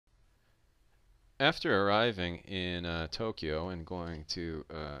after arriving in Tokyo and going to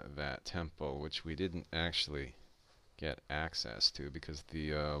that temple, which we didn't actually get access to because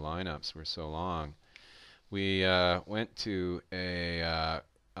the lineups were so long, we went to a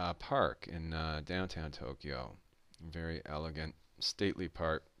park in downtown Tokyo. A very elegant, stately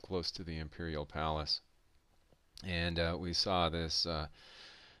park close to the Imperial Palace. And we saw this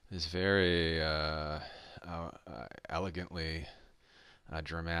very elegantly,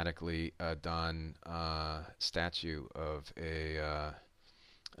 dramatically done statue of a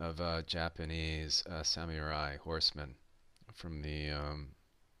Japanese samurai horseman from the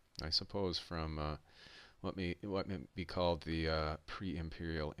I suppose from what may be called the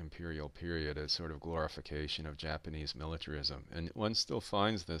pre-imperial imperial period, as sort of glorification of Japanese militarism. And one still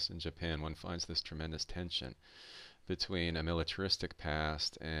finds this in Japan. One finds this tremendous tension between a militaristic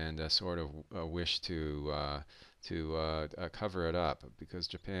past and a sort of a wish to cover it up, because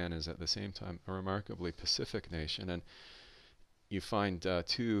Japan is at the same time a remarkably pacific nation, and you find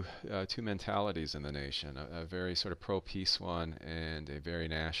two mentalities in the nation: a very sort of pro-peace one and a very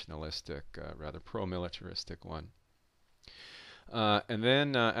nationalistic, rather pro-militaristic one. And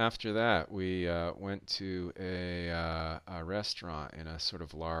then after that, we went to a restaurant in a sort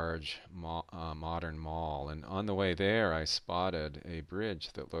of large modern mall. And on the way there, I spotted a bridge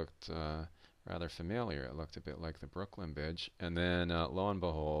that looked rather familiar. It looked a bit like the Brooklyn Bridge. And then, lo and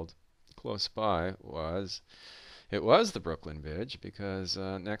behold, close by it was the Brooklyn Bridge, because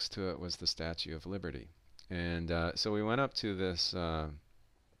next to it was the Statue of Liberty. And so we went up to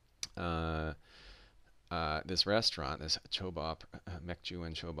uh, this restaurant, this chobop, Mekju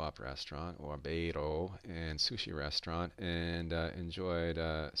and chobop restaurant, or Beiro and sushi restaurant, and enjoyed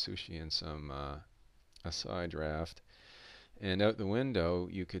sushi and some a side draft. And out the window,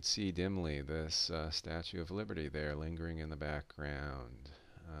 you could see dimly this Statue of Liberty there, lingering in the background.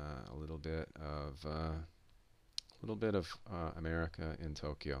 A little bit of America in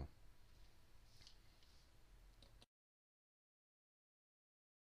Tokyo.